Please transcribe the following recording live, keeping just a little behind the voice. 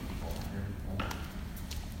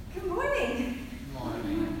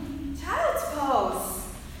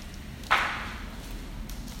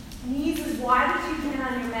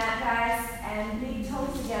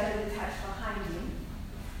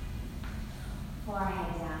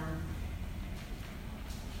Forehead down.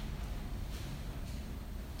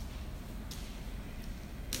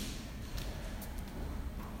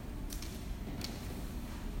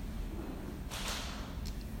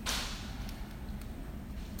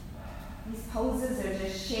 These poses are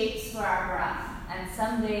just shapes for our breath. And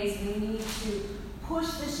some days we need to push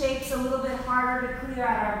the shapes a little bit harder to clear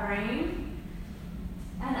out our brain.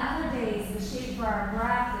 And other days, the shape for our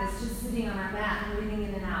breath is just sitting on our mat and breathing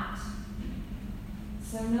in and out.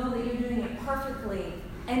 So know that you're doing it perfectly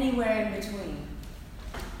anywhere in between.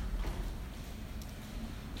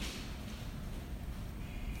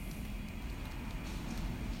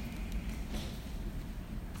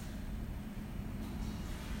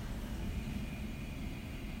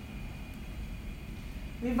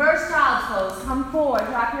 Reverse child's pose. Come forward,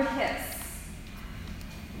 drop your hips.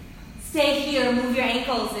 Stay here, move your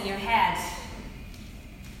ankles and your head.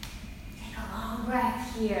 Take a long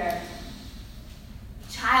breath here.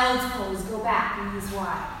 Child's pose, go back, knees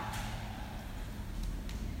wide.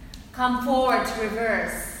 Come forward to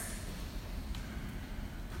reverse.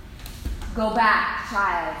 Go back,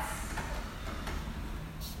 child's.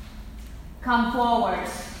 Come forward.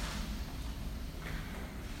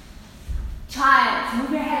 Child,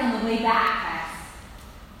 move your head on the way back, guys.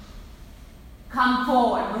 Come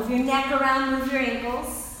forward, move your neck around, move your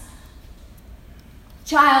ankles.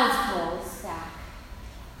 Child's pose, back.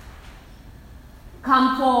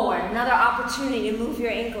 Come forward, another opportunity to move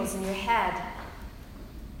your ankles and your head.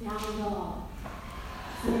 Down dog.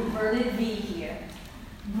 It's an inverted V here.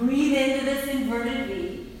 Breathe into this inverted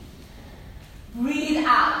V. Breathe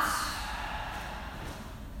out.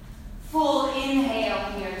 Full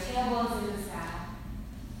inhale here, tailbones in the sky.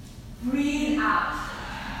 Breathe out.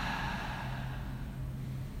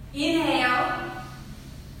 Inhale.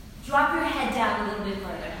 Drop your head down a little bit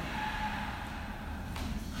further.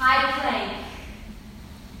 High plank.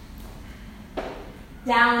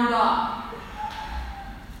 Down dog.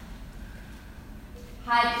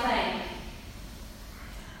 High plank.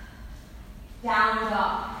 Down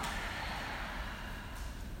dog.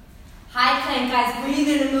 High plank, guys. Breathe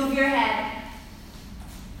in and move your head.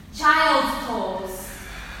 Child's pose.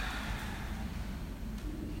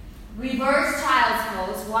 Reverse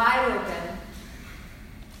child's pose, wide open.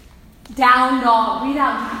 Down dog. Breathe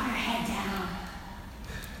out, drop your head down.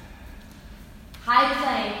 High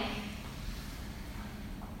plank.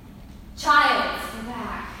 Child's, go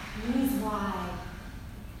back. Knees wide.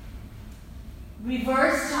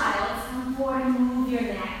 Reverse child's, come forward and move your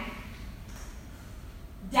neck.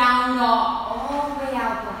 Down dog, all the way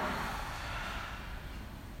out back.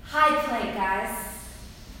 High plank, guys.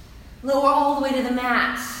 Lower all the way to the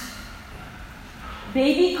mat.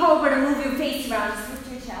 Baby cobra to move your face around, just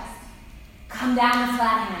lift your chest. Come down to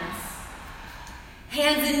flat hands.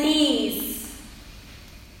 Hands and knees.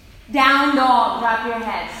 Down dog, drop your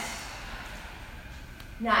head.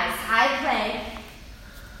 Nice, high plank.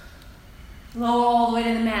 Lower all the way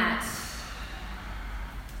to the mat.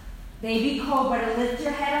 Baby cobra to lift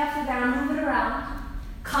your head off the ground, move it around.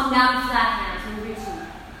 Come down to flat hands, move your feet.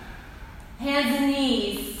 Hands and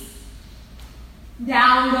knees.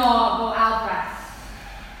 Down dog, go out breath.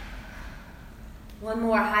 One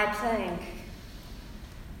more, high plank.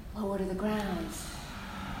 Lower to the ground.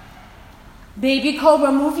 Baby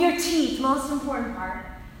cobra, move your teeth, most important part.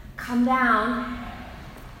 Come down.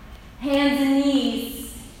 Hands and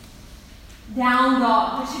knees. Down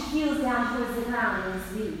dog, push your heels down towards the ground in this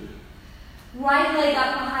V. Right leg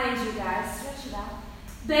up behind you, guys. Stretch it out.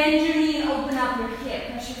 Bend your knee and open up your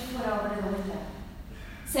hip. Push your foot over to the window.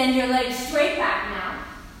 Send your legs straight back now.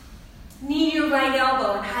 Knee your right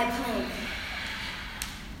elbow in high plank.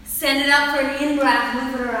 Send it up for an in-breath.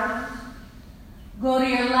 Move it around. Go to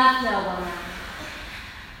your left elbow now.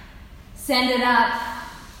 Send it up.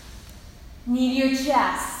 Knee to your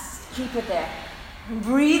chest. Keep it there.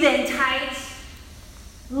 Breathe in tight.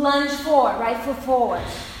 Lunge forward. Right foot forward.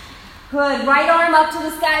 Good. Right arm up to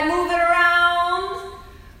the sky. Move it around.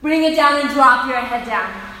 Bring it down and drop your head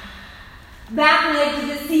down. Back leg to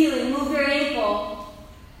the ceiling. Move your ankle.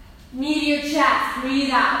 Knee to your chest.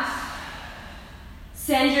 Breathe out.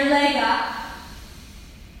 Send your leg up.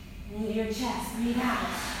 Knee to your chest. Breathe out.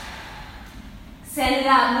 Send it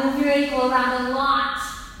up. Move your ankle around a lot.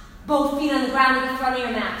 Both feet on the ground at the front of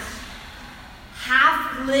your mat.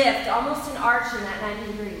 Half lift, almost an arch in that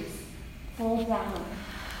 90 degrees. Fold down.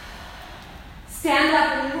 Stand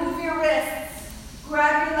up and move your wrists.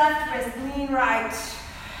 Grab your left wrist, lean right.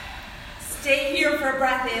 Stay here for a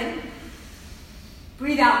breath in.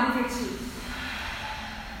 Breathe out, move your teeth.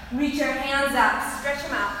 Reach your hands up, stretch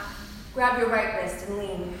them out. Grab your right wrist and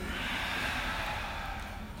lean.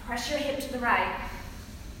 Press your hip to the right.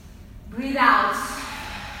 Breathe out.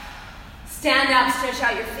 Stand up, stretch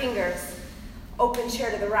out your fingers. Open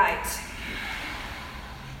chair to the right.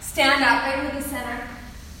 Stand up, right into the center.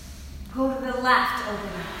 Go to the left, open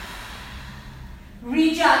up.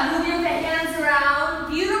 Reach up, move your hands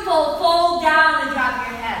around. Beautiful, fold down and drop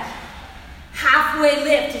your head. Halfway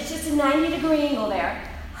lift, it's just a 90-degree angle there.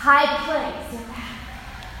 High plank, sit back.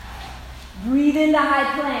 Breathe into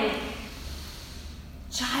high plank.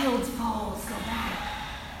 Child's pose, go back.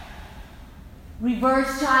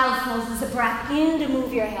 Reverse child's pose is a breath in to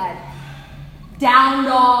move your head. Down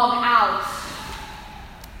dog, out.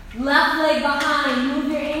 Left leg behind,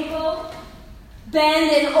 move your ankle.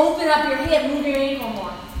 Bend and open up your hip, move your ankle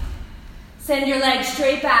more. Send your leg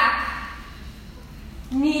straight back.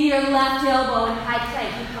 Knee to your left elbow in high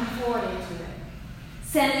plank. You come forward into it.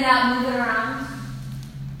 Send it out, move it around.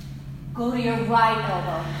 Go to your right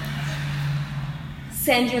elbow.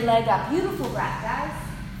 Send your leg up. Beautiful breath, guys.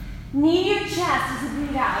 Knee to your chest as you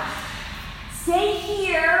breathe out. Stay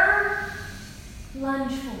here.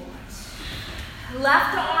 Lunge forward.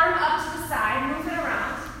 Left arm up to the side, move it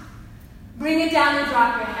around. Bring it down and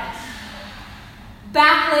drop your head.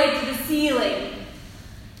 Back leg to the ceiling.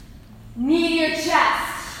 Knee to your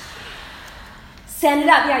chest. Send it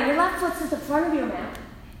up. Yeah, your left foot's at the front of your mat.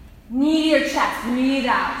 Knee to your chest. Breathe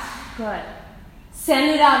out. Good.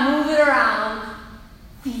 Send it up. Move it around.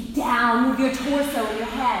 Feet down. Move your torso and your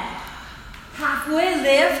head. Halfway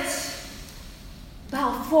lift.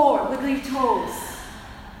 Bow forward. Wiggle your toes.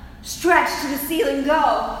 Stretch to the ceiling.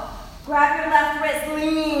 Go. Grab your left wrist.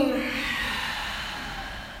 Lean.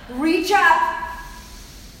 Reach up.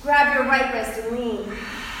 Grab your right wrist and lean.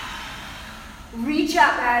 Reach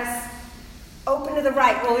up, guys. Open to the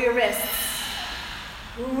right. Roll your wrists.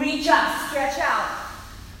 Reach up. Stretch out.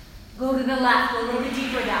 Go to the left. Go a little bit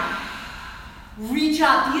deeper down. Reach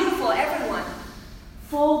up. Beautiful, everyone.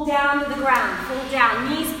 Fold down to the ground. Fold down.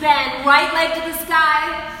 Knees bend. Right leg to the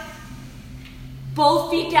sky.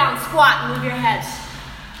 Both feet down. Squat. Move your head.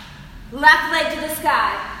 Left leg to the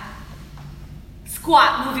sky.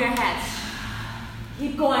 Squat, move your head.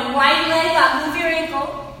 Keep going. Right leg up, move your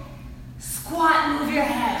ankle. Squat, move your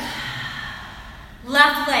head.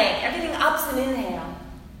 Left leg, everything ups and inhale.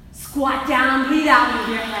 Squat down, breathe out, move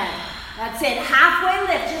your head. That's it. Halfway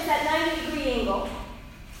lift, just that 90-degree angle.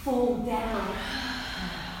 Fold down.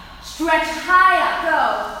 Stretch high up,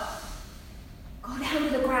 go. Go down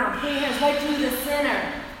to the ground. Put your hands right through the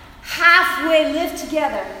center. Halfway lift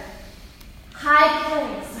together. High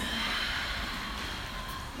planks.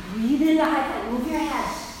 Breathe into high plank. Move your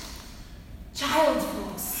head. Child's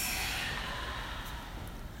pose.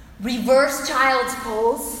 Reverse child's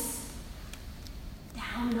pose.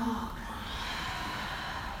 Down dog.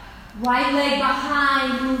 Right leg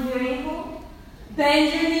behind. Move your ankle.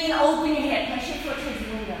 Bend your knee and open your hip. Press your foot towards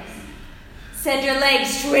the windows. Send your legs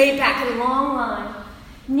straight back in a long line.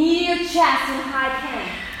 Knee to your chest in high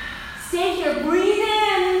plank. Stay here. Breathe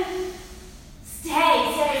in.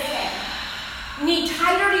 Stay, stay, stay. Knee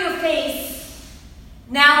tighter to your face.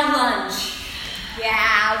 Now lunge.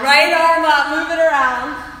 Yeah, right arm up, move it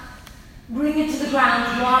around. Bring it to the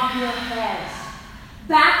ground, drop your head.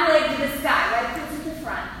 Back leg to the sky, right foot to the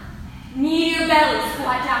front. Knee to your belly,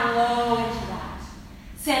 squat down low into that.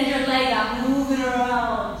 Send your leg up, move it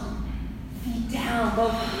around. Feet down,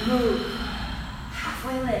 both of you move.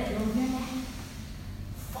 Halfway lift, move your neck.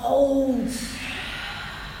 Fold.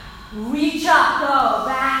 Reach up, go,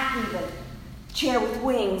 back even. Chair with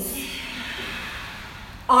wings.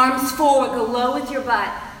 Arms forward, go low with your butt.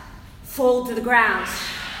 Fold to the ground.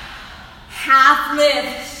 Half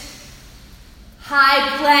lift.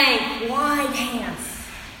 High plank, wide hands.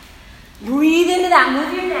 Breathe into that,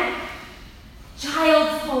 move your neck.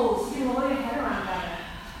 Child's pose, you can roll your head around better.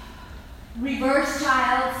 Reverse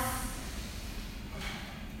child's.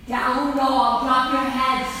 Down dog, drop your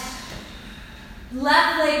head.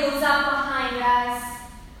 Left leg goes up behind, guys.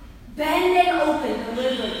 Bend and open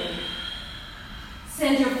deliberately.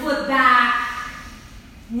 Send your foot back.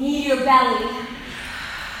 Knee to your belly.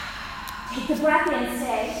 Take the breath in,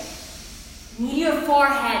 stay. Knee to your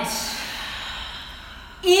forehead.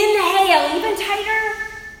 Inhale, even tighter.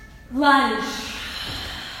 Lunge.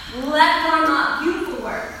 Left arm up, beautiful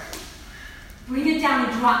work. Bring it down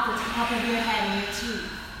and drop the top of your head and your teeth.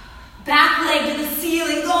 Back leg to the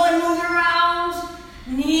ceiling, go and move around.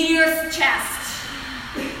 Knee to your chest.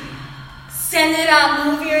 Send it up,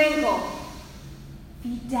 move your ankle.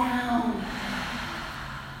 Feet down.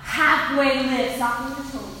 Halfway lift, soften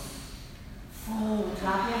your toes. Fold,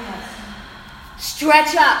 drop your head.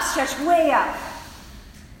 Stretch up, stretch way up.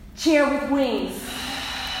 Chair with wings.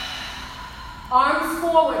 Arms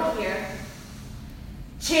forward here.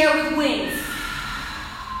 Chair with wings.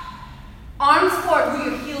 Arms forward with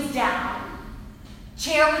your heels down.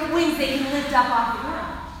 Chair with wings they can lift up off the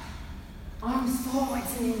ground. Arms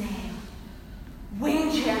forwards and inhale.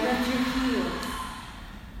 Wing chair, lift your heels.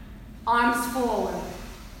 Arms forward.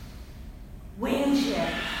 Wing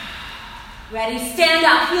chair. Ready? Stand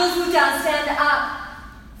up. Heels root down. Stand up.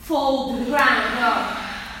 Fold to the ground. Go.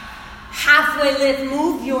 Halfway lift.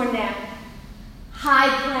 Move your neck. High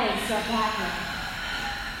plank. Step backward.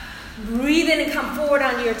 Breathe in and come forward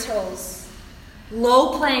onto your toes.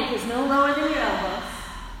 Low plank is no lower than your elbows.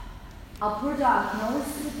 Upward dog. No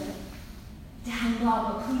escape. Down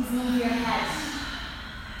dog. But please move your head.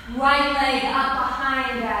 Right leg up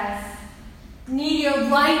behind us. Knee your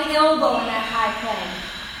right elbow in that high plank.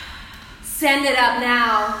 Send it up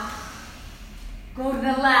now. Go to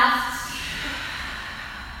the left.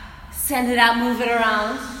 Send it out, move it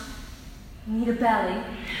around. Knee to belly.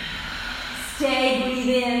 Stay, breathe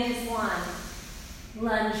in, just one.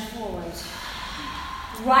 Lunge forward.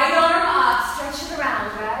 Right arm up, stretch it around,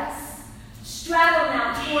 guys. Straddle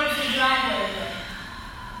now towards the driveway.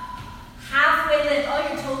 Halfway lift, all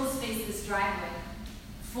your toes face this driveway.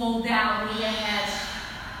 Fold down, knee ahead.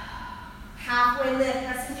 Halfway lift,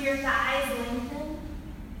 press into your thighs, lengthen.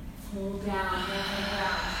 Fold down, lengthen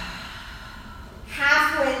around.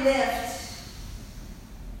 Halfway lift.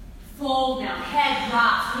 Fold now, head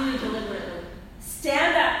drops really deliberately.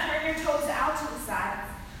 Stand up, turn your toes out to the sides.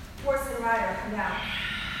 Horse and rider, come down.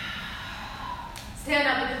 Stand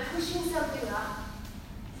up, but you're pushing something up.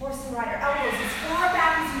 Horse and rider, elbows as far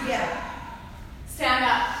back as you get. Stand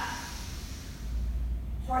up.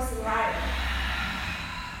 Horse and rider.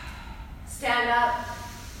 Stand up.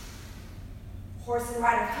 Horse and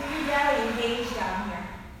rider. Feel your belly engaged down here.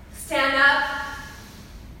 Stand up.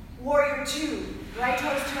 Warrior two. Right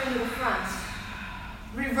toes turn to the front.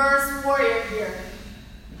 Reverse warrior here.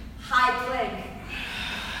 High plank.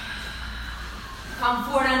 Come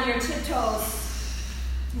forward on your tiptoes.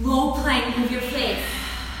 Low plank, move your face.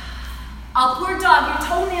 Upward dog, your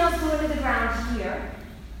toenails go into the ground here.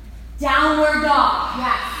 Downward dog,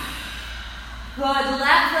 yes. Good,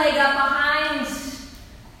 left leg up behind.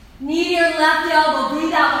 Knee to your left elbow,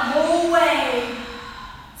 breathe out the whole way.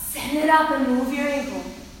 Send it up and move your ankle.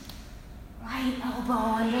 Right elbow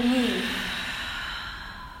underneath.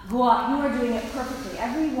 Go up, you are doing it perfectly,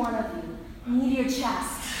 every one of you. Knee to your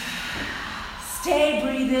chest. Stay,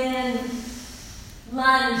 breathe in.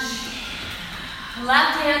 Lunge.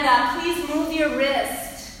 Left hand up, please move your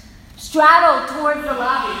wrist. Straddle towards the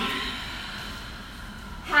lobby.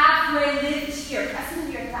 Halfway lift here, press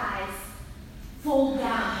into your thighs. Fold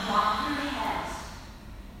down, drop your head.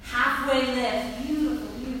 Halfway lift, beautiful,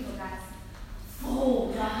 beautiful guys.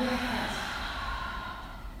 Fold, drop your head.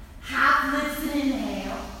 Half lifts and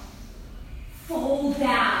inhale. Fold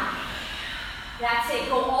down. That's it,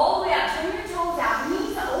 go all the way up, turn your toes out,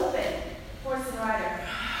 knees open. Horse and rider.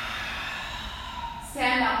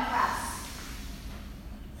 Stand up, press.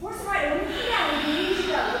 Horse and rider, when you get down, engage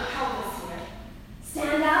your pelvis here.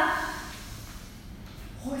 Stand up.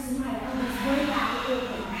 Horse and rider, elbows way back,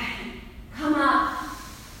 open, ready. Come up.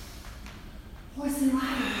 Horse and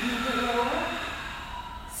rider, move it lower.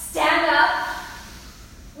 Stand up.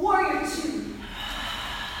 Warrior two.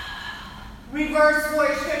 Reverse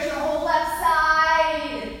warrior, stretch your whole left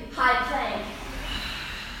side. High plank.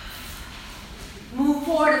 Move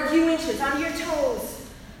forward a few inches onto your toes.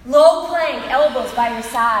 Low plank, elbows by your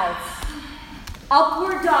sides.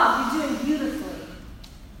 Upward dog, you're doing beautifully.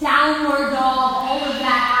 Downward dog, all of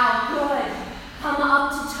that out, good. Come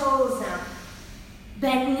up to toes now.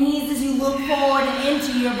 Bend knees as you look forward and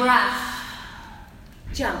into your breath.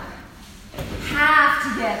 Jump. Half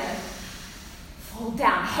together. Fold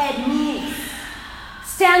down, head, knees.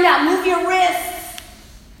 Stand up, move your wrists.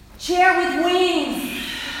 Chair with wings.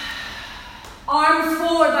 Arms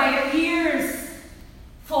forward by your ears.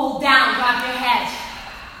 Fold down, drop your head.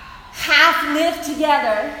 Half lift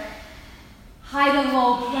together. High to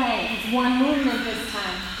low plank. It's one movement this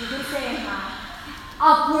time. You can say it high.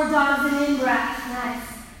 Upward dog's an in-breath. Nice.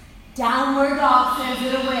 Downward dog sends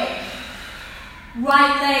it away.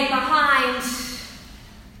 Right leg behind.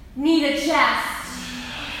 Knee to chest.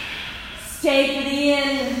 Stay for the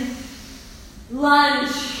in.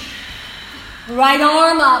 Lunge. Right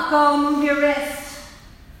arm up. Go, move your wrist.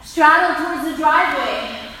 Straddle towards the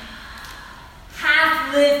driveway.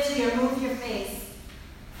 Half lift here. Move your face.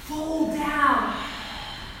 Fold down.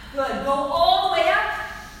 Good. Go all the way up.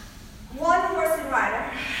 One horse and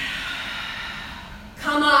rider.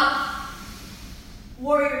 Come up.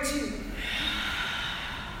 Warrior two.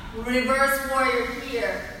 Reverse warrior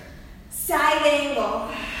here. Side angle.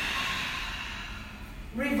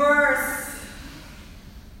 Reverse.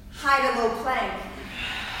 High to low plank.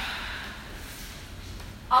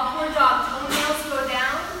 Upward dog. Toenails go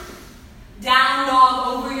down. Down dog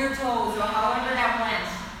over your toes, or however that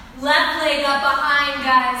went. Left leg up behind,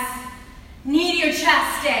 guys. Knee to your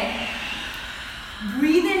chest, stay.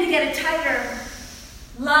 Breathe in to get a tighter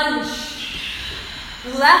lunge.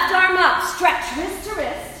 Left arm up, stretch wrist to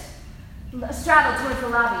wrist. Straddle towards the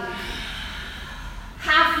lobby.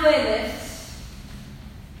 Halfway lift.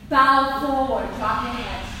 Bow forward, drop your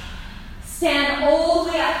head. Stand all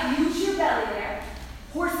the way up, use your belly there.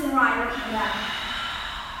 Horse and rider, come back.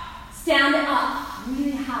 Stand up,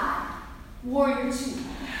 really high. Warrior two.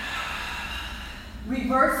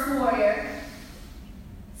 Reverse warrior.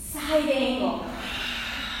 Side angle.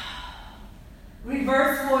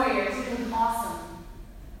 Reverse warrior, it's looking awesome.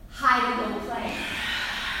 High to low plank.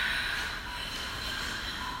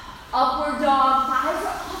 Upward dog, thighs are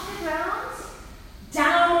off the ground.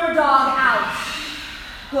 Downward dog out.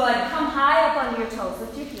 Good, come high up on your toes,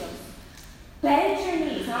 lift your heels. Bend your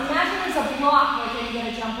knees. Now imagine there's a block right there, you're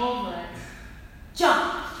gonna jump over it.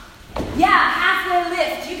 Jump. Yeah, halfway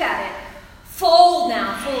lift, you got it. Fold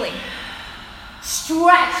now, fully.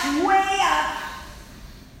 Stretch way up.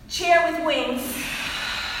 Chair with wings.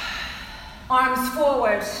 Arms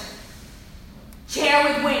forward. Chair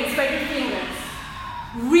with wings, spread your fingers.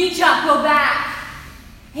 Reach up, go back.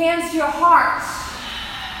 Hands to your heart.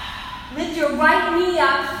 Lift your right knee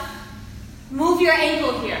up. Move your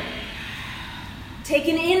ankle here. Take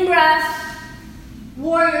an in-breath.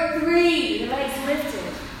 Warrior three, your legs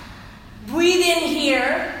lifted. Breathe in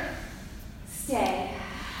here. Stay.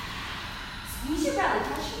 Squeeze your belly,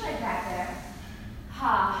 touch your leg back there.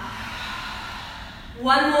 Ha.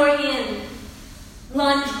 One more in.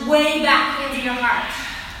 Lunge way back into your heart.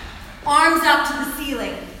 Arms up to the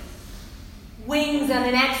ceiling. Wings on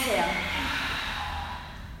an exhale.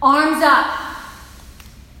 Arms up.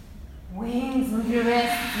 Wings, move your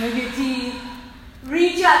wrists, move your teeth.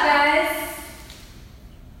 Reach up, guys.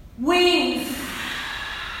 Wings.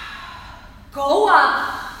 Go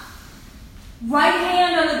up. Right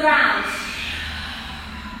hand on the ground.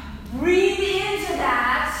 Breathe into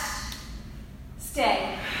that.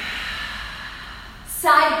 Stay.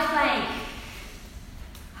 Side plank.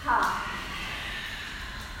 Ha.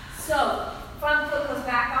 So, front foot goes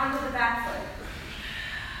back onto the back foot.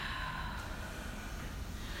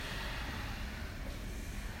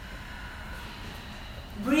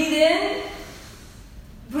 Breathe in.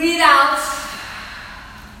 Breathe out.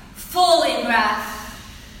 Full in breath.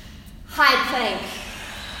 High plank.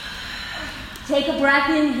 Take a breath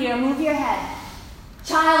in here. Move your head.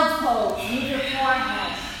 Child's pose. Move your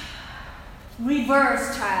forehead.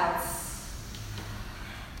 Reverse child's.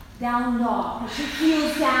 Down dog. Push your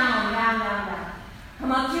heels down, down, down, down.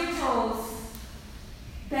 Come up to your toes.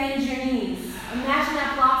 Bend your knees. Imagine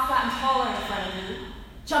that block's gotten taller in front of you.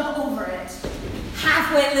 Jump over it.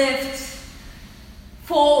 Halfway lift.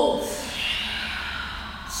 Fold.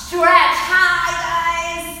 Stretch high,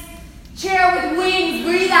 guys. Chair with wings.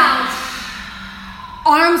 Breathe out.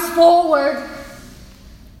 Arms forward.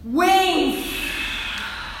 Wings.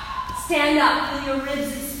 Stand up. Feel your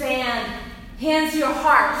ribs expand. Hands to your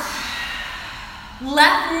heart.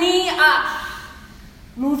 Left knee up.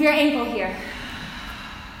 Move your ankle here.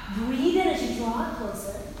 Breathe in as you draw it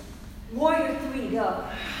closer. Warrior three, go.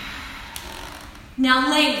 Now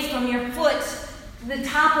length from your foot to the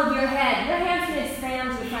top of your head. Your hands can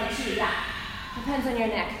expand to the front too, yeah. Depends on your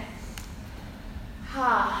neck. Ha.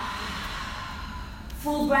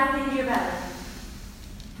 Full breath into your belly.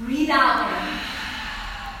 Breathe out there.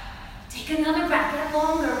 Take another breath, get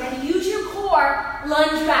longer. We're going to use your core,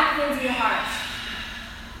 lunge back into your heart.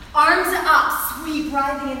 Arms up, sweep,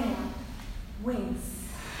 right the inhale. Wings.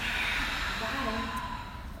 Got it.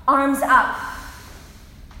 Arms up.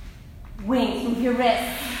 Wings, move your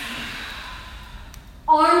wrists.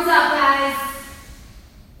 Arms up, guys.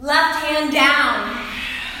 Left hand down.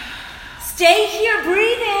 Stay here,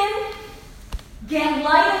 breathe in. Get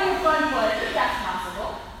light on your front foot, if that's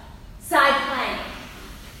possible. Side plank.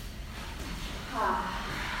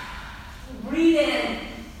 Breathe in.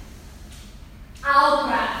 Out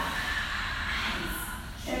breath.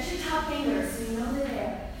 Stretch your top fingers so you know they're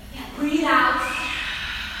there. Yeah, breathe out.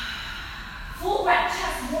 Full breath,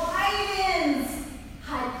 chest widens.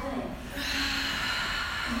 High plank.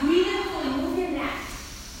 Breathe in fully, move your neck.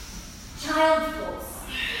 Child's pose.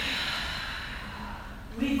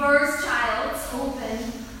 Reverse child's, open.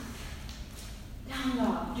 Down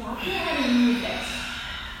dog. Drop your head and move it.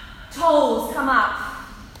 Toes come up.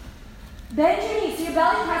 Bend your knees so your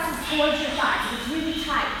belly presses towards your thighs. It's really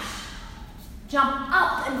tight. Jump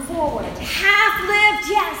up and forward. Half lift,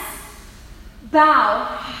 yes.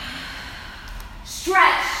 Bow.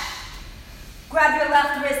 Stretch. Grab your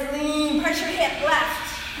left wrist, lean, press your hip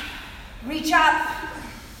left. Reach up.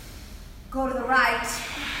 Go to the right.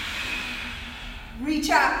 Reach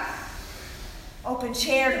up. Open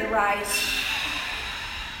chair to the right.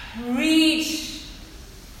 Reach.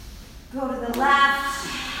 Go to the left.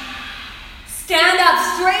 Stand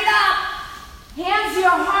up, straight up. Hands to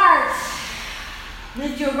your heart.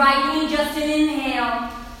 Lift your right knee, just an inhale.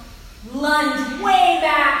 Lunge way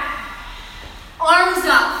back. Arms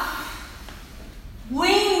up.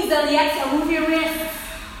 Wings on the exhale. Move your wrists.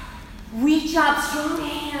 Reach up, strong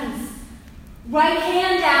hands. Right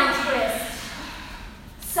hand down, twist.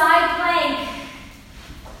 Side plank.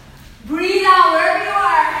 Breathe out wherever you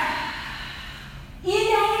are.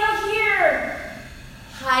 Inhale here.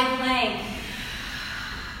 High plank.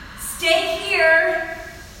 Stay here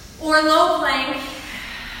or low plank.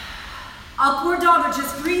 Upward dog or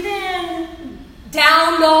just breathe in.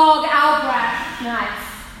 Down dog, out breath. Nice.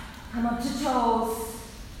 Come up to toes.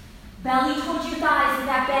 Belly towards your thighs with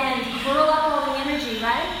that bend. Curl up all the energy,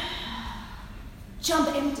 right?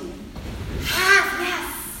 Jump empty. Half,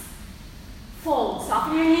 yes. Fold.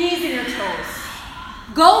 Soften your knees and your toes.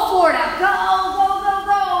 Go forward out. Go, go, go,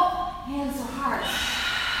 go. Hands to heart.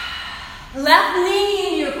 Left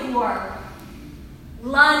knee in your core.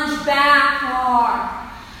 Lunge back hard.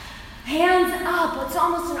 Hands up. It's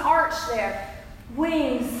almost an arch there.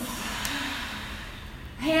 Wings.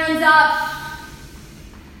 Hands up.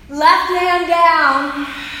 Left hand down.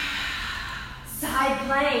 Side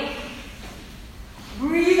plank.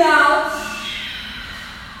 Breathe out.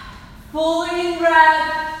 Full in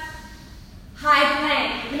breath. High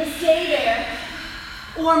plank. You're going to stay there.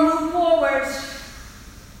 Or move forward.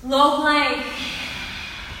 Low plank.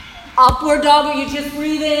 Upward dog, or you just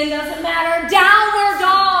breathe in, doesn't matter. Downward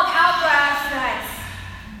dog, out breath, nice.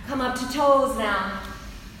 Come up to toes now.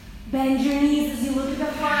 Bend your knees as you look at the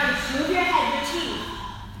front. Move your head, your teeth.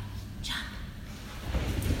 Jump.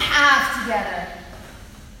 Halves together.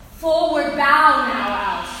 Forward bow now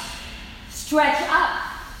out. Stretch up.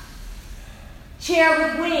 Chair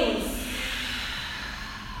with wings.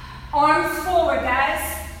 Arms forward,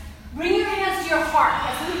 guys. Bring your hands to your heart.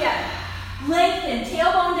 Let's together. Lengthen,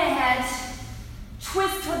 tailbone to head.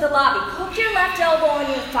 Twist toward the lobby. Hook your left elbow on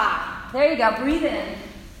your thigh. There you go. Breathe in.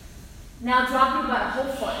 Now drop your butt a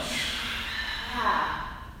whole foot. Yeah.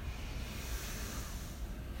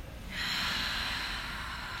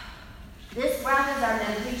 This breath is our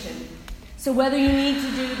meditation. So whether you need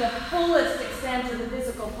to do the fullest extent of the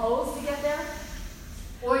physical pose to get there,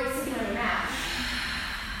 or you're sitting on your mat,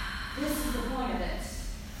 this is the point of it.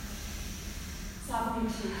 Soften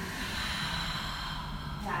your teeth.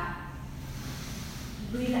 Yeah.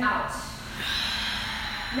 Breathe out.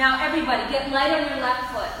 Now everybody, get light on your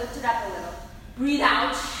left foot. Lift it up a little. Breathe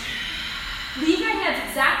out. Leave your hands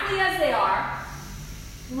exactly as they are.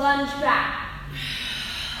 Lunge back.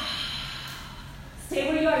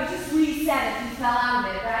 Stay where you are. Just reset if you fell out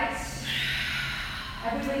of it, right?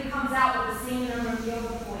 Everybody comes out with the same number of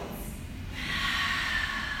yoga points.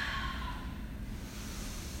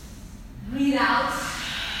 Breathe out.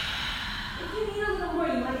 If you need a little more,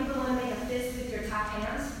 you might even want to make a fist with your top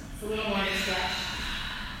hands. It's a little more to stretch.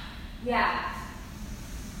 Yeah.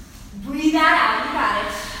 Breathe that out. You got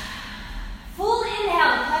it. Full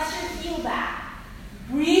inhale. Press your heel back.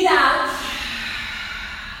 Breathe out.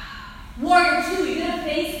 Warrior 2. You're going to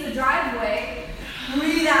face the driveway.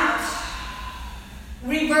 Breathe out.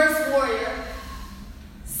 Reverse warrior.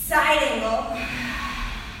 Side angle.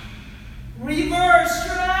 Reverse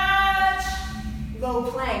stretch.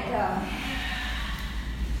 Low plank. Go.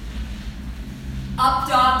 Up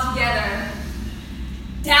dog together.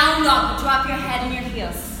 Down dog. Drop your head and your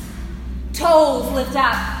heels. Toes lift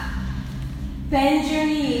up. Bend your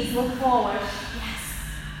knees. Look forward. Yes.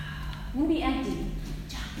 You can be empty.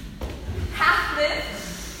 Jump. Half lift.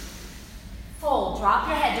 Fold. Drop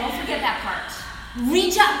your head. Don't forget that part.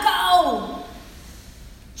 Reach up. Go.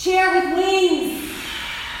 Chair with wings.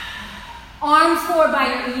 Arms forward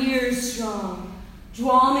by your ears strong.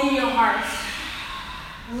 Draw them in your heart.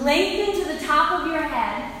 Lengthen to the top of your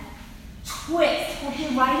head. Twist with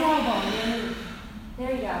your right elbow in your knee.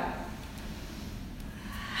 There you go.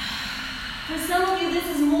 For some of you, this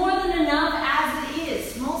is more than enough as it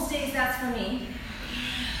is. Most days, that's for me.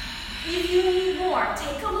 If you need more,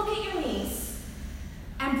 take a look at your knees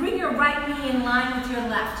and bring your right knee in line with your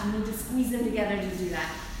left. You need to squeeze them together to do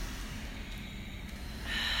that.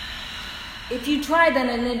 If you tried that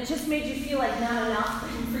and it just made you feel like not enough,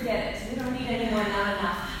 forget it. We don't need any more not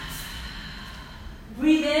enough.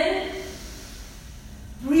 Breathe in.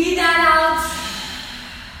 Breathe that out.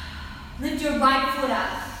 Lift your right foot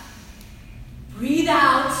up. Breathe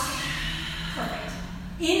out. Perfect.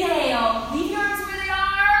 Inhale. Leave your arms where they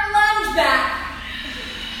are. Lunge back.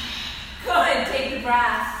 Good. Take the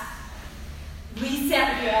breath.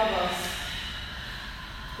 Reset with your elbows.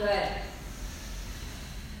 Good.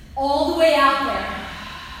 All the way out there.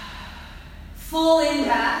 Full in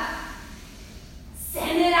breath.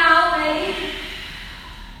 Send it out. Ready?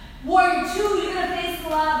 Warrior 2, you're going to face the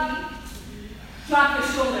lobby. Drop your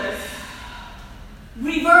shoulders.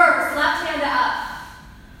 Reverse, left hand up.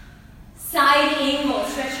 Side angle,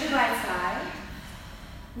 stretch your right side.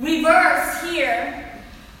 Reverse here.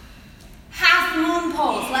 Half moon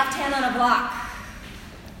pose, left hand on a block.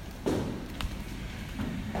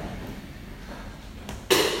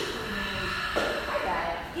 I got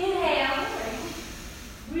it. Inhale.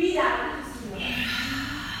 Breathe out.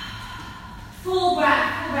 Full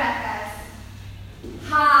breath, guys.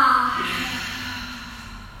 Ha.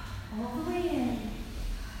 All the way in.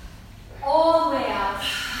 All the way out.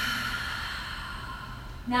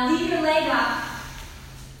 Now leave your leg up.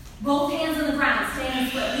 Both hands on the ground. Stay on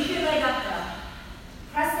the foot. Leave your leg up though.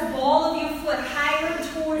 Press the ball of your foot higher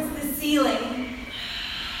towards the ceiling.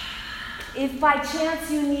 If by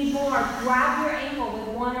chance you need more, grab your ankle with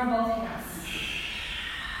one or both hands.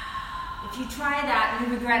 If you try that and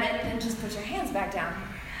you regret it, then just put your hands back down.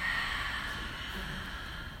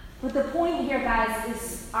 But the point here, guys,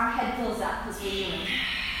 is our head fills up because we're human.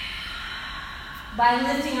 By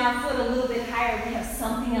lifting our foot a little bit higher, we have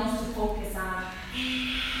something else to focus on.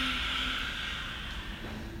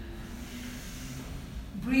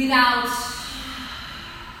 Breathe out.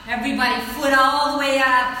 Everybody, foot all the way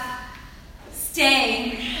up.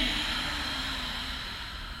 Stay.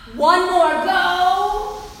 One more,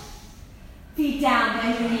 go. Feet down,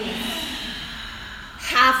 bend your knees.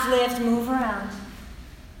 Half lift, move around.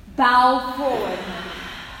 Bow forward.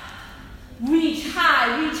 Reach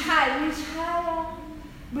high, reach high, reach high up.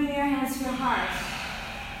 Bring your hands to your heart.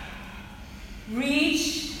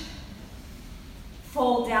 Reach.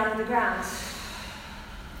 Fold down to the ground.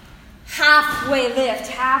 Halfway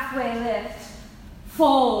lift.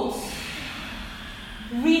 Fold.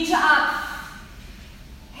 Reach up.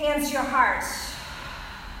 Hands to your heart.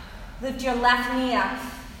 Lift your left knee up.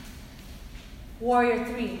 Warrior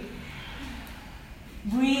 3.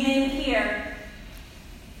 Breathe in here.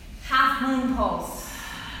 Half moon pose.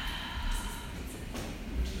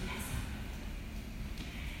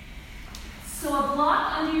 So a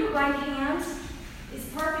block under your right hand is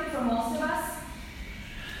perfect for most of us.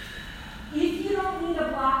 If you don't need a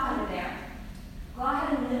block under there, go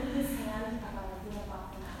ahead and lift this hand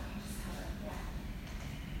up. Just cover it.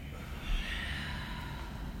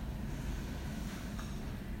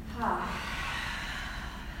 Yeah.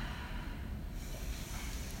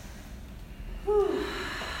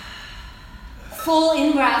 Full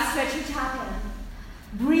in-breath, stretch your top end.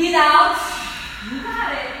 Breathe out. You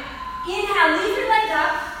got it. Inhale, leave your leg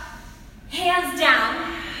up. Hands down.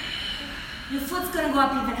 Your foot's going to go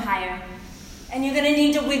up even higher. And you're going to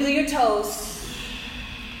need to wiggle your toes.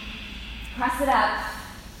 Press it up.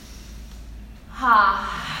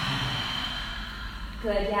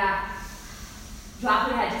 Good, yeah. Drop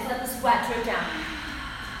your head. Just let the sweat drip down.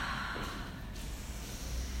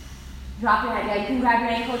 Drop your head. Yeah, you can grab your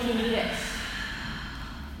ankle if you need it.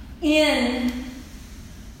 In.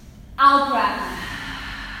 Out breath.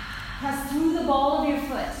 Press through the ball of your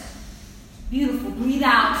foot. Beautiful. Breathe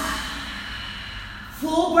out.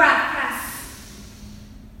 Full breath. Press.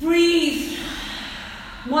 Breathe.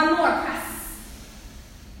 One more. Press.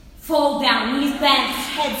 Fold down. Knees bent.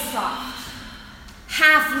 Head soft.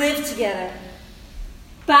 Half lift together.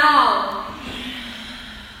 Bow.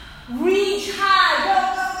 Reach high. Go.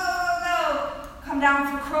 Come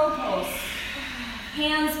down for crow pose.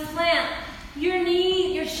 Hands plant.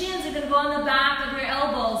 Your shins are going to go on the back of your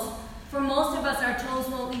elbows. For most of us, our toes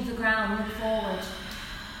won't leave the ground. Look forward.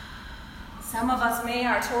 Some of us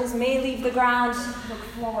our toes may leave the ground. Look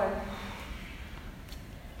forward.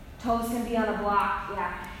 Toes can be on a block.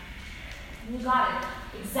 Yeah. You got it.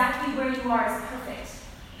 Exactly where you are is perfect.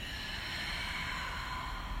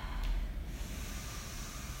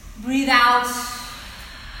 Breathe out.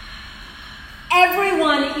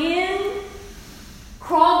 Everyone in.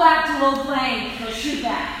 Crawl back to low plank. Or shoot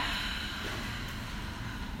back.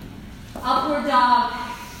 Upward dog.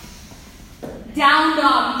 Down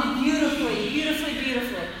dog. You did beautifully.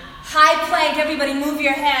 Beautifully. High plank. Everybody move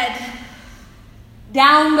your head.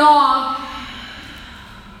 Down dog.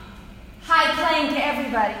 High plank to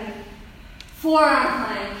everybody. Forearm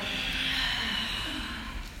plank.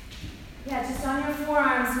 Yeah, just on your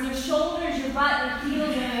forearms, and your shoulders, your butt, and your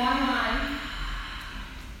heels in one line.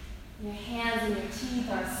 Your hands and your teeth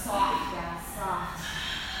are soft, yeah, soft.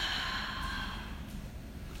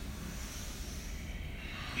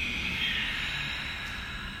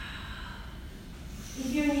 If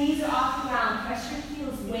your knees are off the ground, press your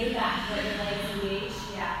heels way back so that your legs engage.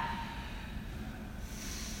 Yeah.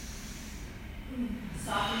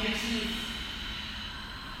 Soften your teeth.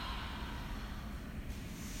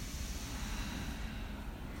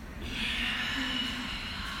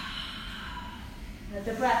 Let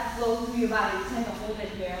the breath flow through your body. You tend to hold it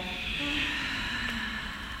here.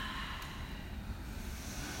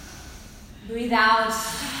 Breathe out.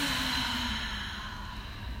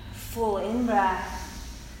 Full in-breath.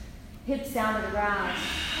 Hips down to the ground.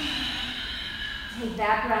 Take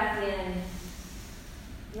that breath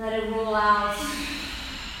in. Let it roll out.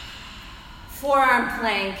 Forearm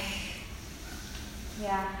plank.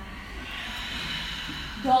 Yeah.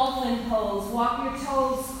 Dolphin pose. Walk your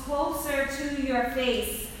toes closer to your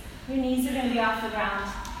face. Your knees are going to be off the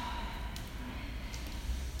ground.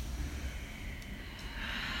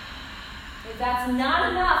 If that's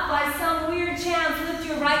not enough, by some weird chance, lift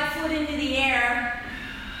your right foot into the air.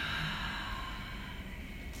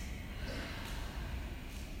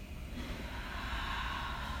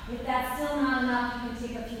 If that's still not enough, you can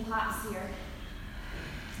take a few hops here.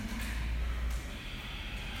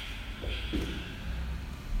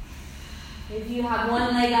 If you have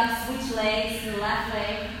one leg up, switch legs to the left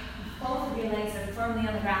leg. If both of your legs are firmly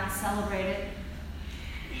on the ground, celebrate it.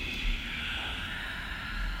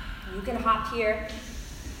 You can hop here.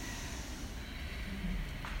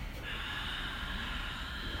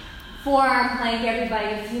 Forearm plank, everybody.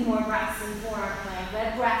 A few more breaths in forearm plank.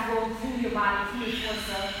 Let breath roll through your body, through your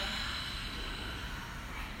torso.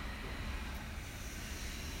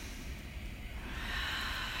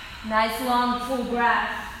 Nice long full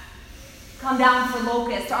breath. Come down for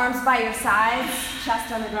locust. Arms by your sides,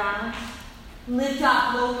 chest on the ground. Lift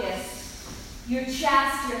up locust. Your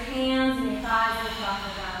chest, your hands, and your thighs lift off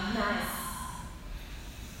the ground. Nice.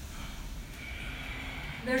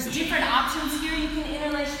 There's different options here. You can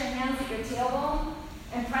interlace your hands at your tailbone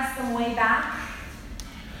and press them way back.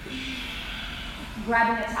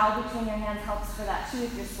 Grabbing a towel between your hands helps for that too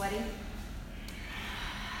if you're sweaty.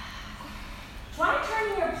 Try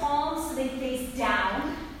turning your palms so they face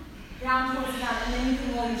down towards the ground, and then you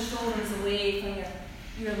can roll your shoulders away from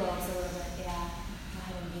your earlobes a little bit. Yeah, go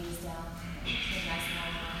ahead and gaze down. Nice and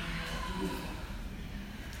long. Beautiful.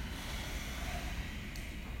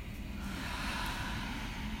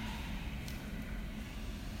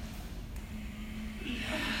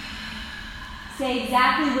 Stay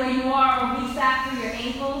exactly where you are, or reach back for your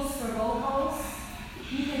ankles for bow pose.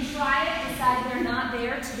 You can try it, decide they're not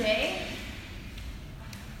there today,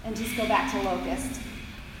 and just go back to locust.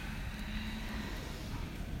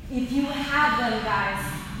 If you have them, guys,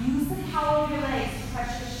 use the power of your legs to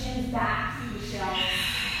press your shins back through the shelves.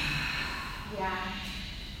 Yeah.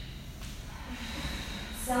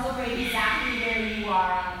 Celebrate exactly where you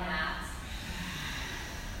are on the mat.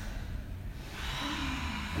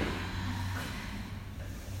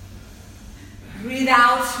 Breathe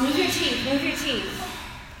out. Move your teeth. Move your teeth.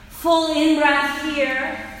 Full in-breath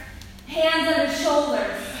here. Hands under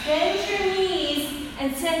shoulders. Bend your knees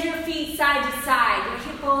and send your feet side to side. Your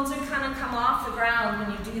hip bones are kind of come off the ground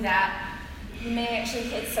when you do that. You may actually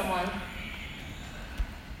hit someone.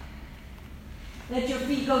 Let your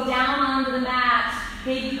feet go down onto the mat.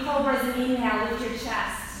 Baby cobras and inhale, lift your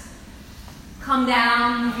chest. Come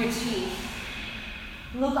down, move your teeth.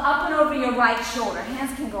 Look up and over your right shoulder.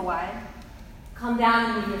 Hands can go wide. Come down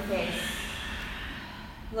and move your face.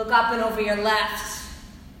 Look up and over your left.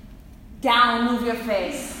 Down, move your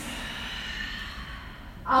face.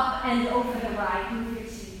 Up and over the right, move your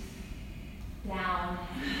teeth. Down.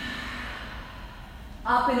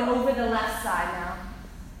 Up and over the left side now.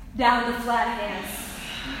 Down to flat hands.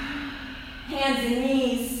 Hands and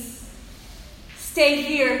knees. Stay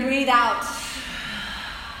here, breathe out.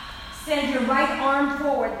 Send your right arm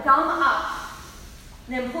forward, thumb up.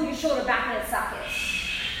 And then pull your shoulder back in its socket.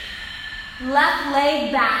 Left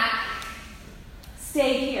leg back.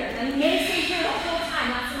 Stay here. Now you may stay here the whole time,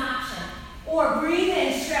 that's an option. Or breathe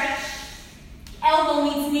in, stretch. Elbow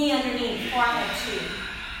meets knee underneath, forehead two.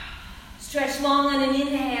 Stretch long on an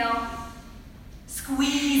inhale.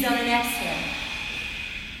 Squeeze on an exhale.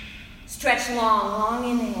 Stretch long, long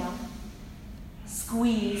inhale.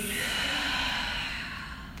 Squeeze.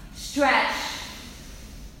 Stretch.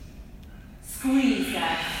 Squeeze,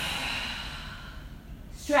 guys.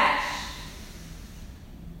 Stretch.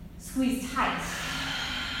 Squeeze tight.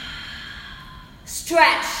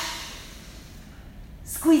 Stretch.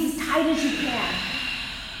 tight as you can.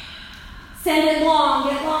 Send it long,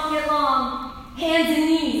 get long, get long. Hands and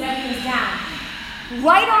knees, everything's down.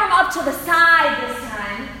 Right arm up to the side this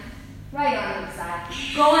time. Right arm to the side.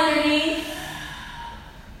 Go underneath.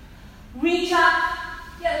 Reach up.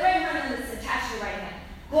 Yeah, the right arm is attached to the right hand.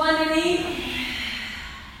 Go underneath.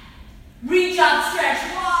 Reach up,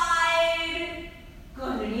 stretch wide. Go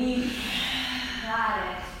underneath. Got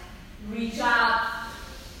it. Reach up.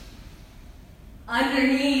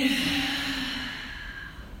 Underneath.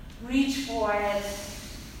 Reach for it.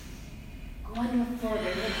 Go under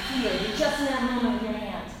further. Feel. You're just in that moment with your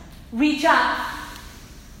hands. Reach up.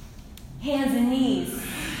 Hands and knees.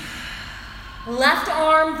 Left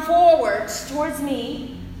arm forward towards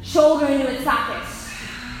me. Shoulder into its socket.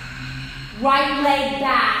 Right leg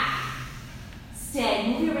back. Stay.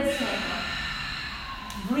 Move your wrist ankle.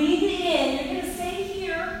 Breathe in. You're going to stay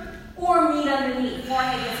here or meet underneath.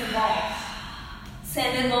 Forehead gets involved.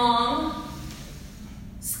 Send it long.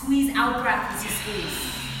 Squeeze out breath as you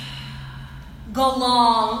squeeze. Go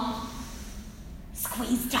long.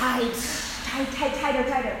 Squeeze tight.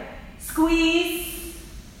 Tighter. Squeeze.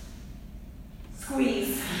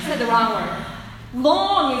 Squeeze. I said the wrong word.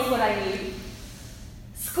 Long is what I need.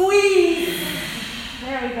 Squeeze.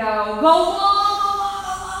 There we go. Go long.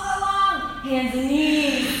 Hands and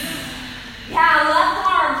knees. Yeah, left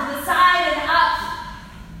arm to the side and up.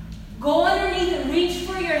 Go underneath and reach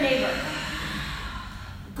for your neighbor.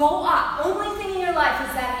 Go up. Only thing in your life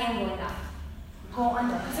is that hand going up. Go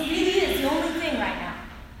under. So it really is the only thing right now.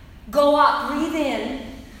 Go up. Breathe in.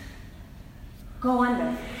 Go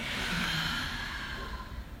under.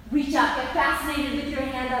 Reach up. Get fascinated with your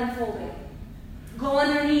hand unfolding. Go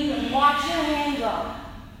underneath and watch your hand go.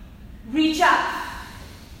 Reach up.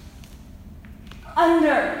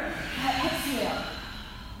 Under. Exhale.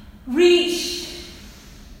 Reach.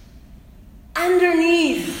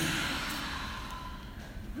 Underneath.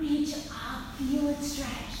 Reach up. Feel it stretch.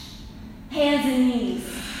 Hands and knees.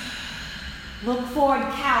 Look forward,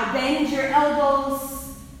 cow. Bend your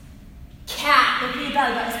elbows. Cat. Look at your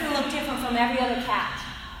belly button. It's going to look different from every other cat.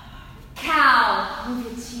 Cow. Move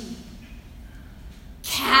your teeth.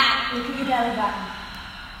 Cat. Look at your belly button.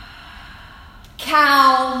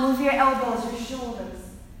 Cow. Move your elbows, your shoulders.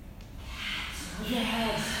 Cat. Move your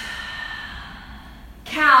head.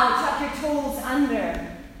 Cow. Tuck your toes under.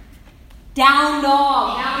 Down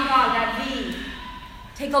dog. Down dog. That V.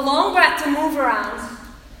 Take a long breath to move around.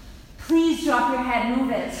 Please drop your head.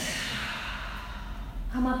 Move it.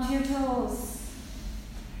 Come up to your toes.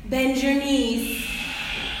 Bend your knees.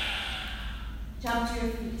 Jump to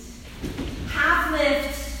your feet. Half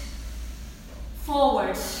lift.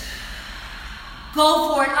 Forward.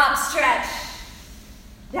 Go for it. Up. Stretch.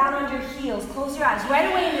 Down on your heels. Close your eyes.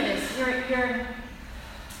 Right away into this.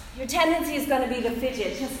 Your tendency is going to be to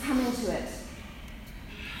fidget. Just come into it.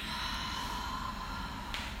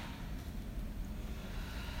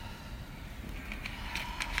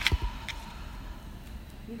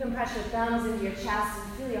 You can press your thumbs into your chest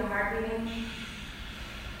and feel your heart beating.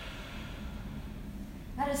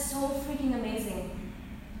 That is so freaking amazing.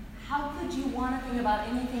 How could you want to think about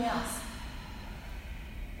anything else?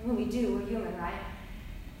 And when we do, we're human, right?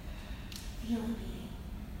 Feel the beating.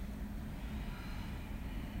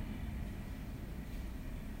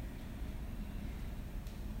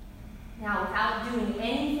 Now, without doing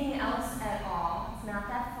anything else at all, it's not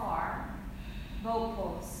that far, boat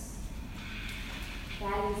pose.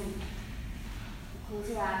 That easy. Close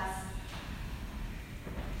your eyes.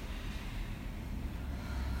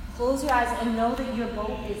 Close your eyes and know that your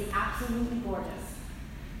boat is absolutely gorgeous.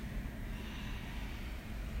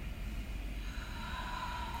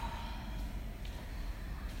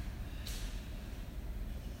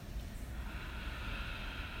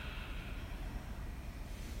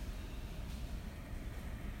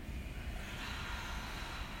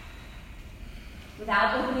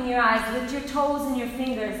 Without opening your eyes, lift your toes and your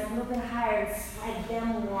fingers a little bit higher and spread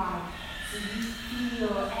them wide so you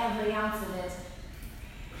feel every ounce of it.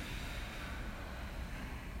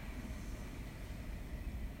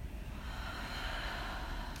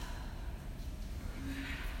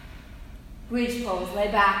 Bridge pose,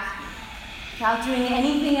 lay back. Without doing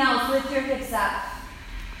anything else, lift your hips up.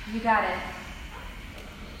 You got it.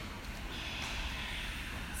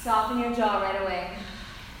 Soften your jaw right away.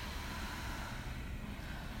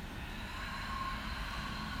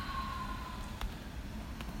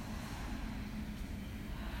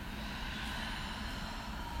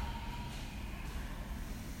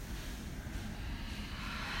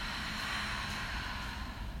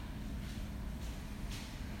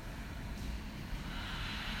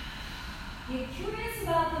 Get curious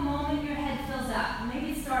about the moment your head fills up.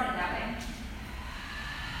 Maybe it started that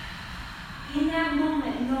that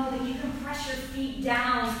moment, know that you can press your feet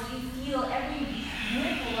down so you feel every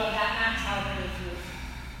ripple of that mat towel beneath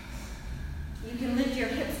you. You can lift your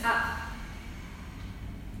hips up.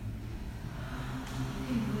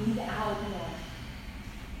 You can breathe out more.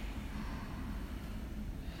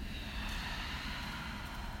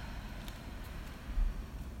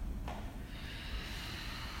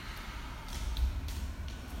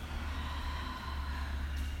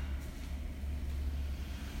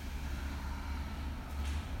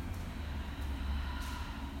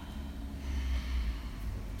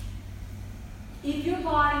 If your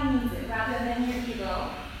body needs it, rather than your ego,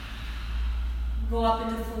 go up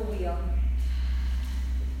into full wheel.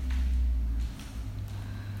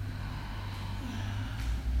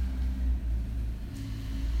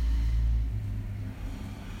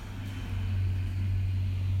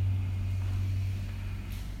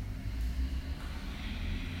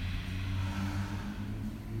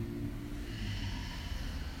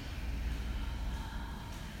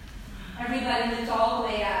 Everybody lift all the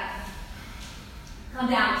way up. Come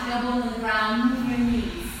down, tailbone on the ground, move your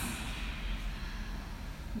knees.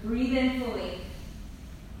 Breathe in fully.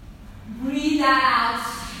 Breathe that out.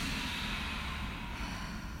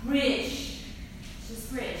 Bridge.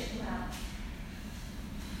 Just bridge, come out.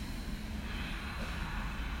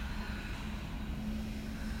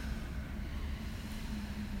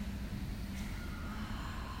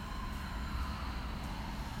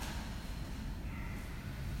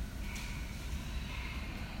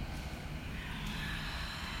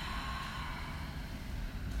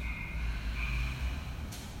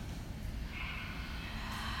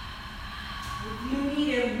 If you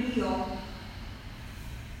need a wheel,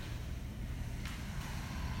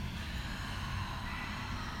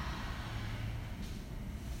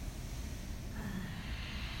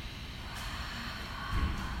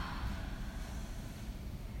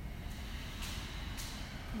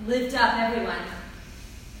 lift up, everyone.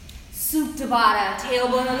 Supta Baddha,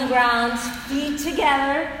 tailbone on the ground, feet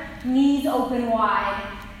together, knees open wide.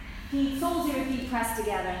 Feet, soles of your feet pressed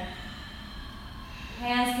together.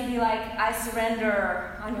 Hands can be like, I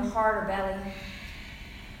surrender on your heart or belly.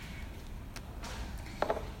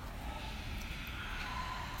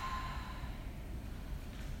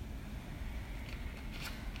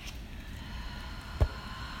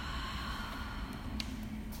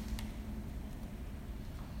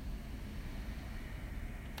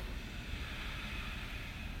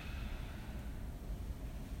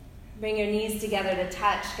 Bring your knees together to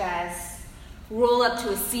touch, guys. Roll up to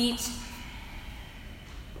a seat.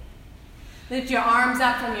 Lift your arms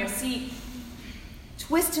up from your seat.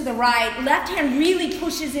 Twist to the right. Left hand really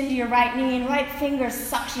pushes into your right knee and right finger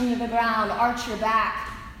suction to the ground. Arch your back.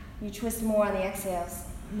 You twist more on the exhales.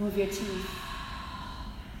 Move your teeth.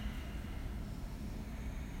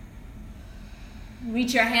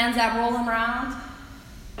 Reach your hands up, roll them around.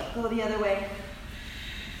 Go the other way.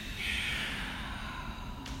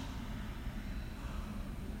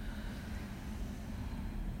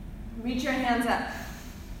 Reach your hands up.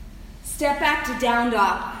 Step back to down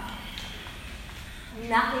dog.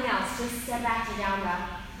 Nothing else, just step back to down dog.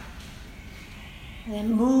 And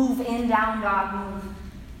then move in down dog, move.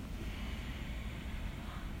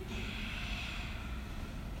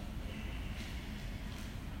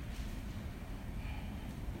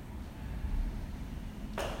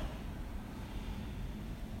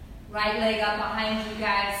 Right leg up behind you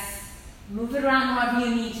guys. Move it around however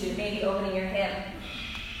you need to, maybe opening your hip.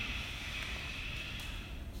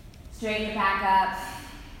 Straighten it back up.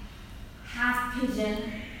 Half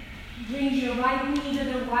pigeon. Bring your right knee to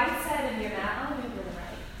the right side of your mat. Oh, move to the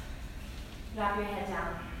right. Drop your head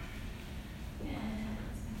down.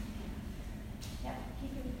 Yep,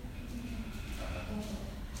 keep it.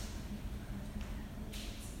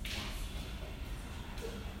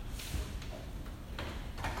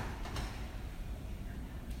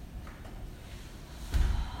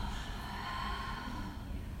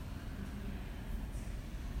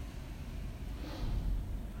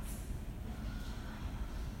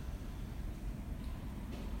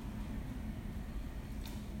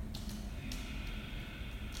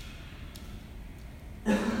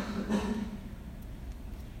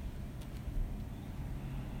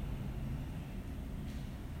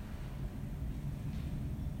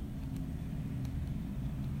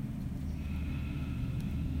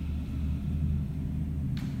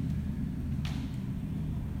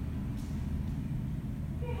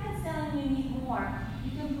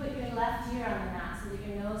 You can put your left ear on the mat so that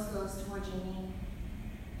your nose goes towards your knee.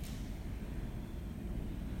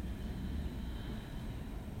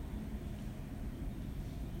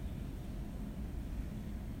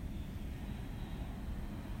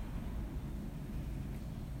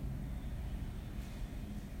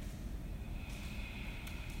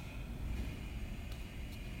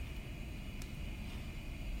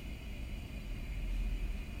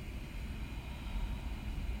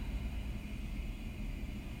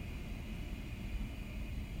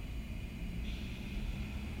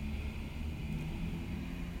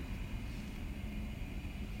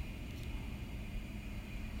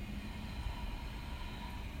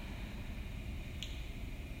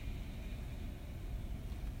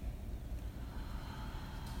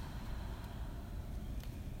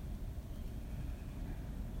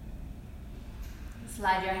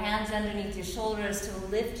 Slide your hands underneath your shoulders to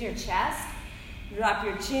lift your chest. Drop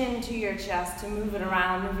your chin to your chest to move it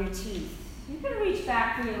around, move your teeth. You can reach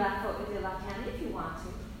back for your left foot with your left hand if you want to.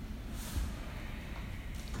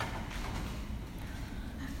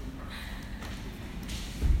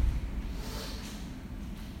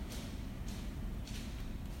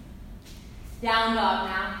 Down dog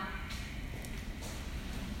now.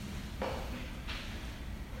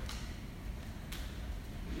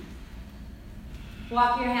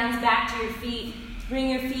 Walk your hands back to your feet.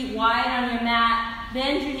 Bring your feet wide on your mat.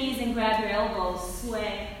 Bend your knees and grab your elbows.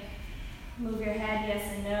 Sway. Move your head, yes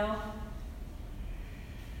and no.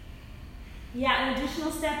 Yeah, an additional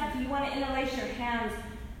step, if you want to interlace your hands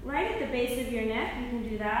right at the base of your neck, you can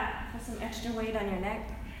do that. Put some extra weight on your neck.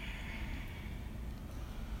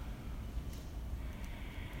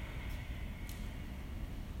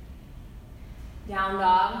 Down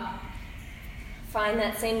dog. Find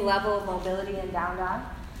that same level of mobility in down dog.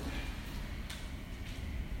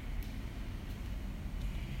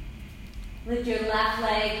 Lift your left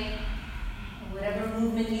leg, whatever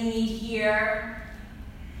movement you need here.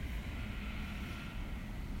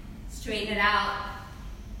 Straighten it out.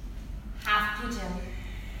 Half pigeon.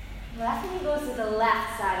 Left knee goes to the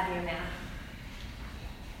left side of your mat.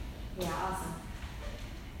 Yeah, awesome.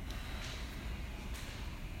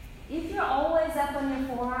 If you're always up on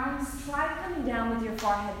your forearms, try coming down with your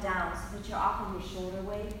forehead down so that you're off of your shoulder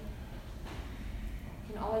weight.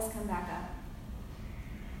 You can always come back up.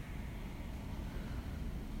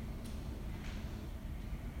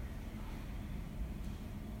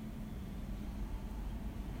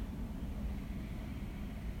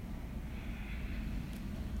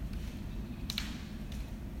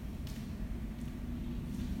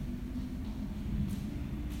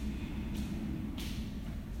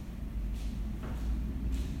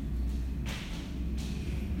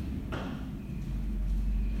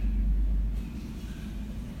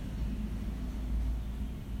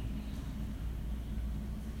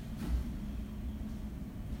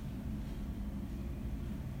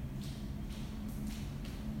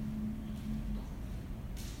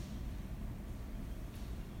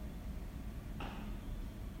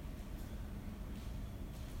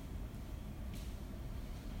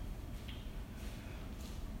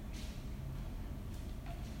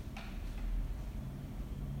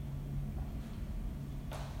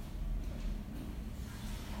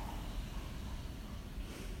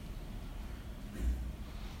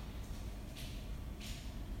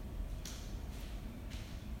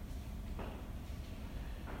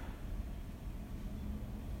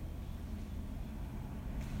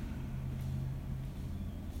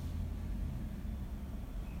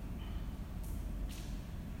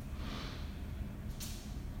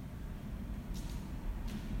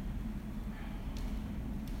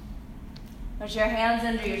 Put your hands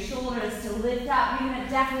under your shoulders to lift up. You're going to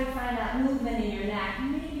definitely find that movement in your neck,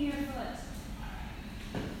 maybe your foot.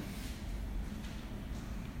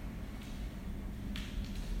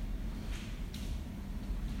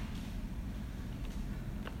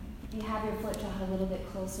 You have your foot draw a little bit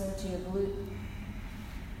closer to your glute.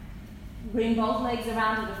 Bring both legs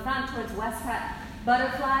around to the front towards west cut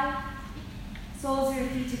butterfly. Soles of your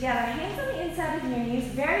feet together. Hands on the inside of your knees.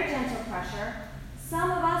 Very gentle pressure. Some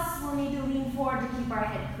of us will need to lean forward to keep our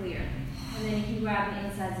head clear. And then you can grab the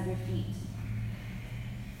insides of your feet.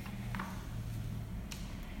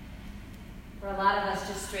 For a lot of us,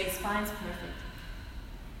 just straight spine's perfect.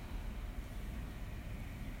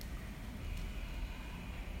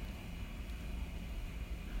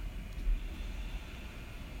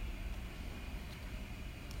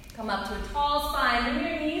 Come up to a tall spine. Bring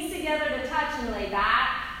your knees together to touch and lay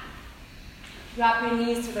back. Drop your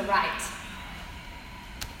knees to the right.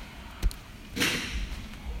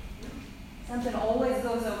 Something always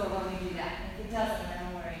goes over when we do that. If it doesn't, then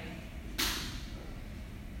don't worry.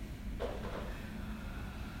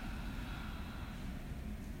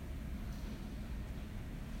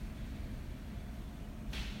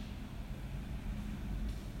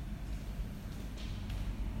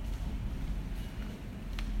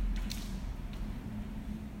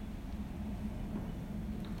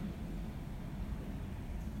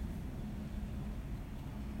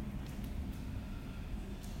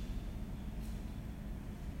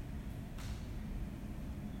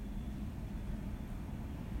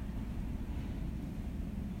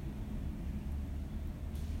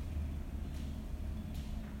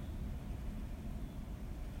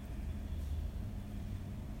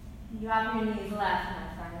 Drop your knees left, my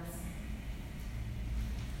friends.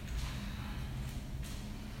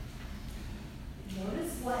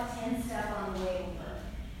 Notice what 10-step on the way over.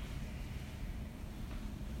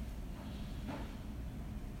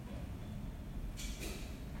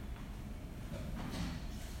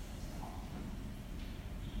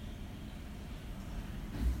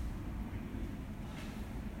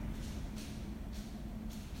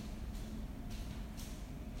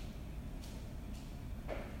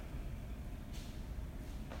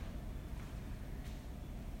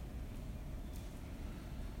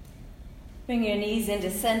 Bring your knees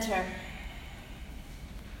into center.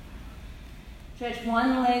 Stretch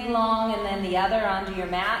one leg long and then the other onto your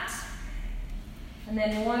mat. And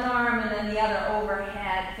then one arm and then the other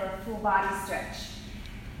overhead for a full body stretch.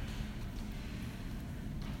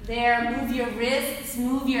 There, move your wrists,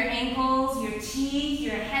 move your ankles, your teeth,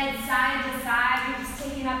 your head side to side. You're just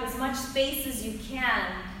taking up as much space as you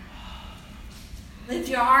can. Lift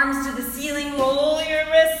your arms to the ceiling, roll your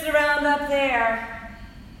wrists around up there.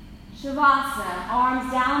 Shavasana,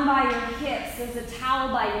 arms down by your hips. There's a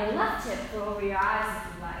towel by your left hip. Go over your eyes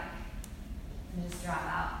if you like. And just drop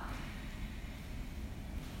out.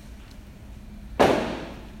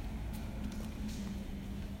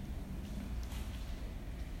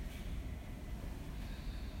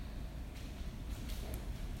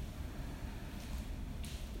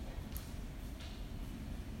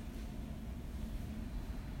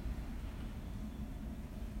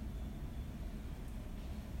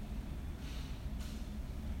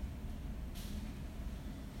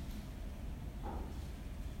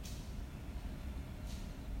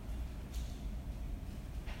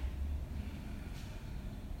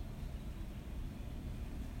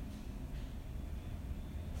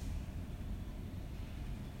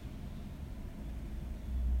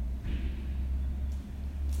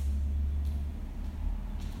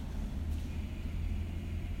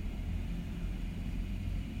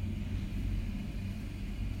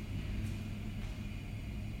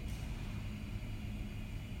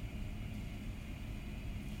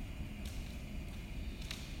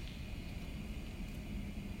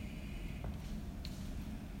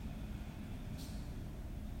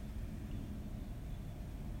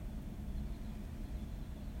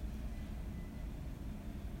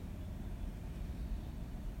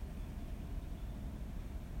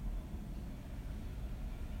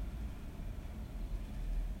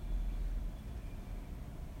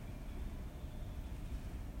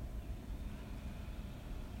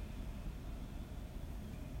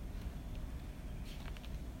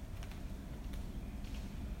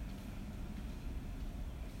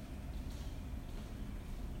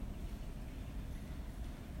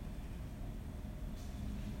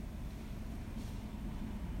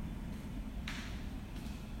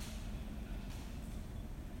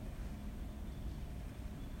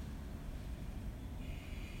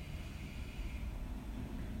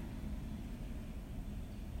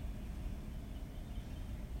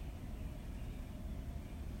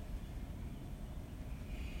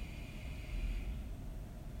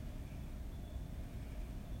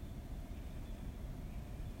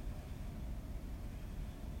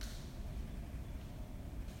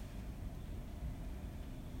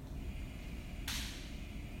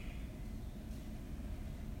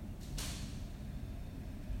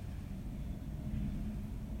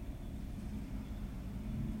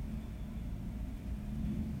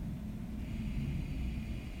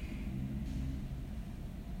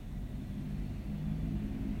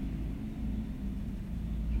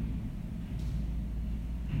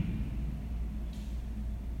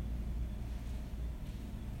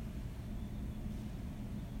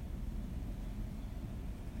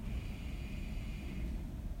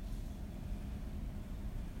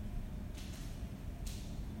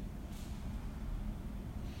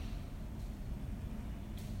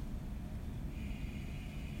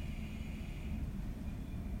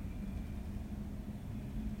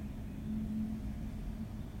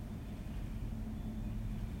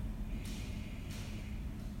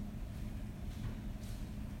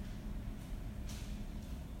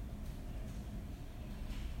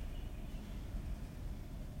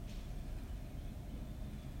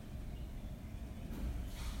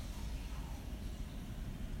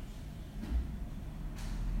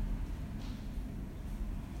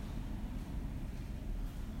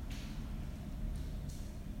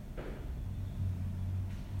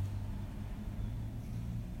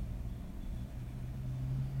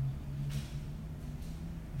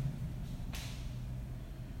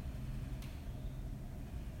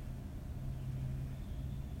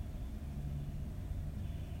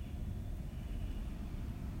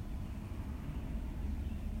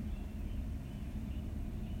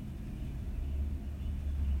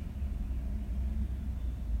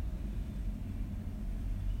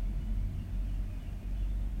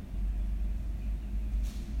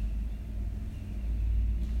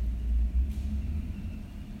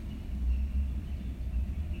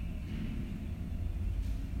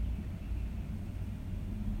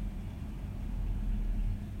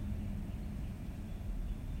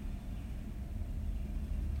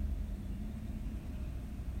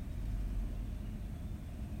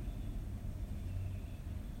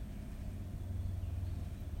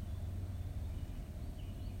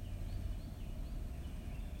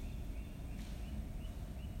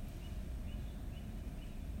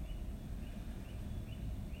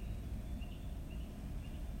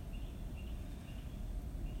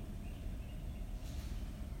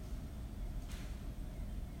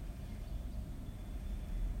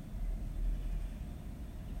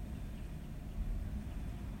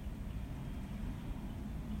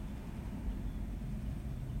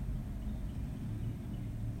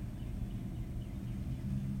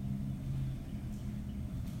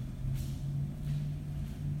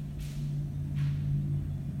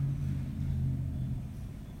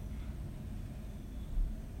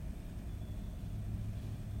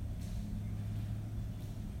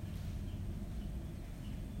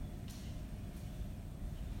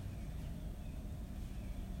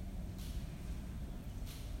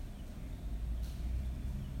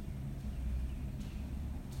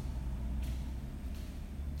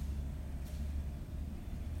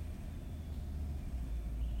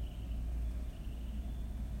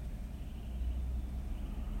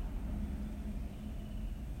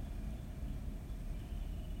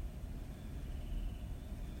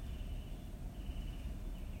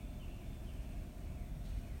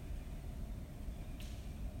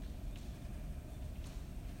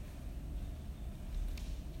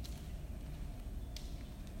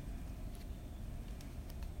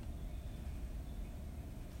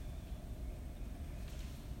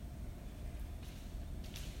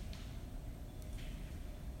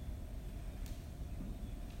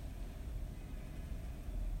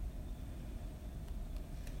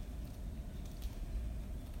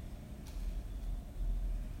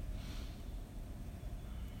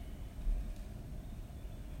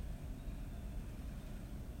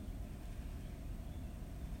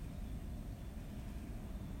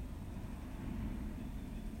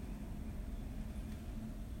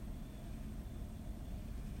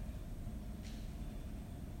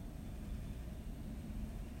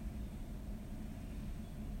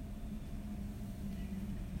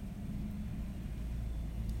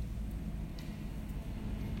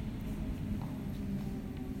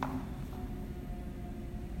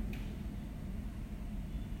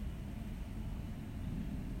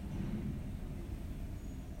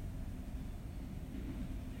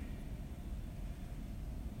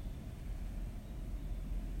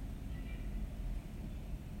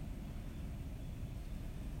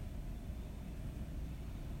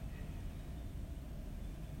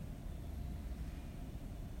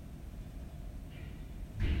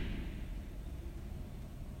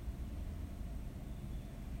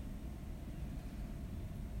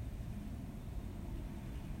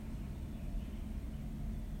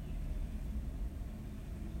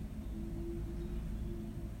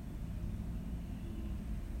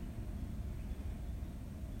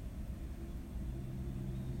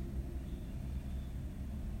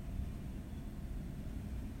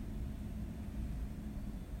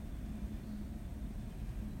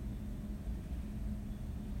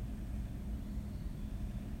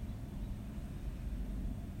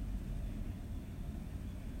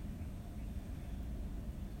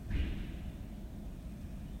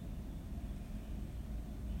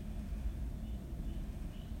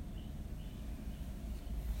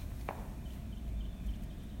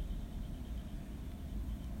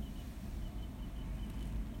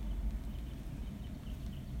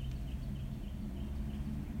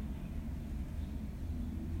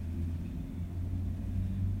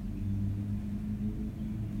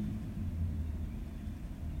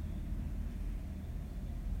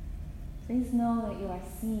 Please know that you are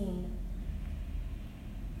seen,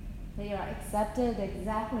 that you are accepted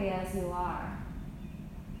exactly as you are.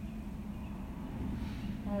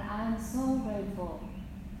 And I am so grateful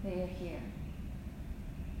that you're here.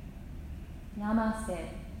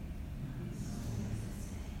 Namaste.